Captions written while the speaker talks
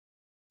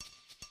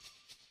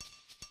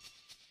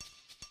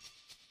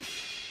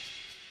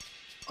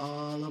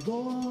All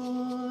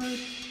aboard!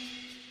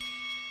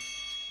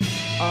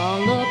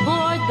 All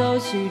aboard,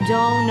 those who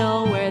don't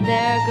know where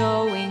they're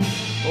going,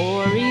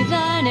 or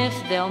even if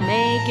they'll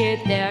make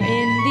it there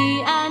in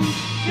the end.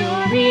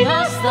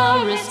 Curious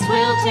the risks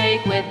we'll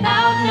take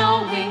without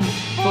knowing.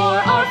 For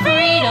our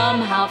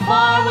freedom, how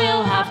far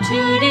we'll have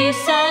to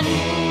descend.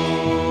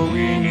 Oh,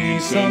 we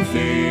need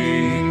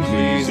something,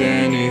 please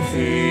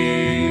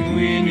anything.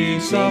 We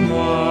need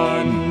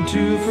someone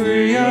to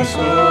free us.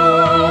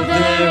 Oh,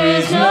 there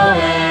is no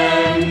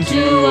end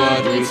to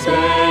what we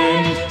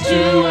spend,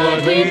 to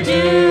what we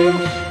do,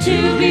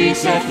 to be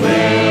set free.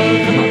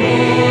 Welcome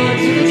aboard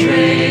to the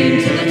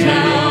train, to the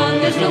town.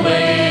 There's no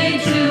way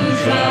to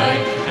try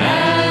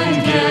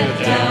and get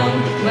down.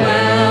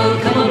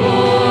 Welcome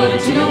aboard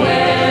to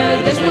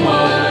nowhere. There's no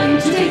one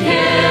to take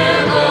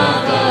care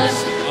of us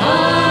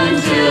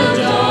until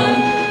dawn.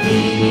 We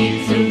need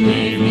to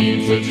leave, need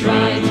to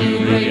try to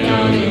break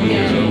out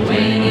again.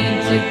 We need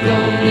to go,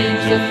 need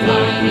to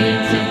fly,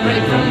 need to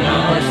break from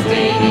our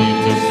stay, need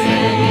to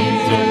stand, need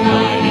to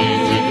lie,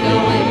 need to go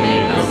and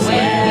make our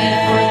way. We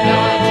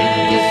forgot to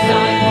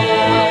decide for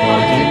a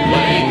part to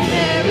play.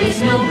 There is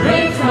no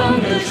break from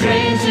the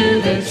train to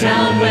the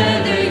town,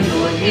 whether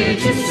you're here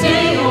to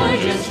stay or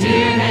just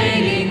here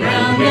hanging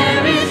round.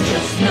 There is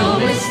just no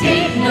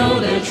escape, no,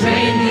 the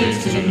train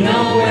leads to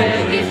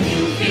nowhere. If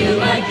you feel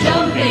like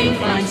jumping,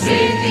 find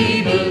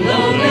safety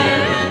below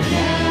there.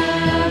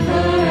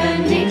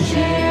 Never-ending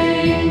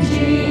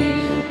changing,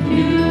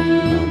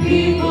 new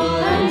people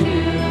and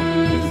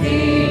new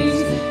things,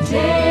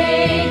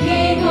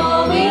 taking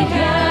all we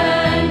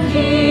can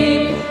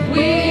keep,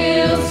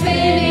 wheels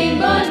spinning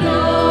but no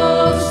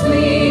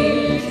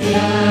sleep.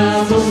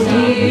 Travel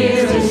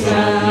here to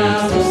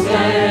stop, to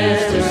stand,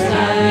 to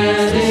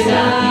stand, to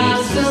stop,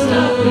 needs to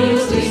stop,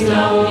 needs to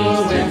stop,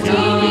 needs to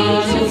go,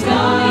 needs to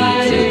go,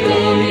 needs to go,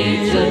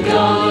 needs to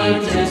go,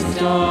 needs to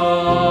stop.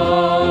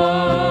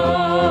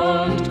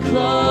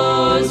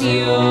 Close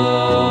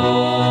your